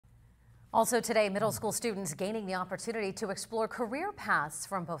Also today, middle school students gaining the opportunity to explore career paths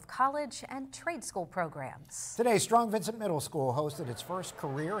from both college and trade school programs. Today, Strong Vincent Middle School hosted its first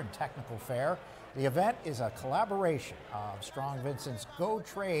career and technical fair. The event is a collaboration of Strong Vincent's Go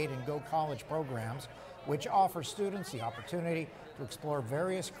Trade and Go College programs, which offers students the opportunity to explore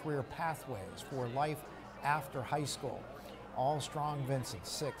various career pathways for life after high school. All Strong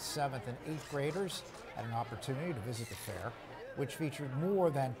Vincent's 6th, 7th, and 8th graders had an opportunity to visit the fair, which featured more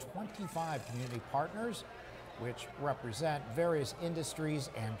than 25 community partners, which represent various industries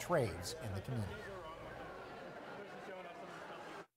and trades in the community.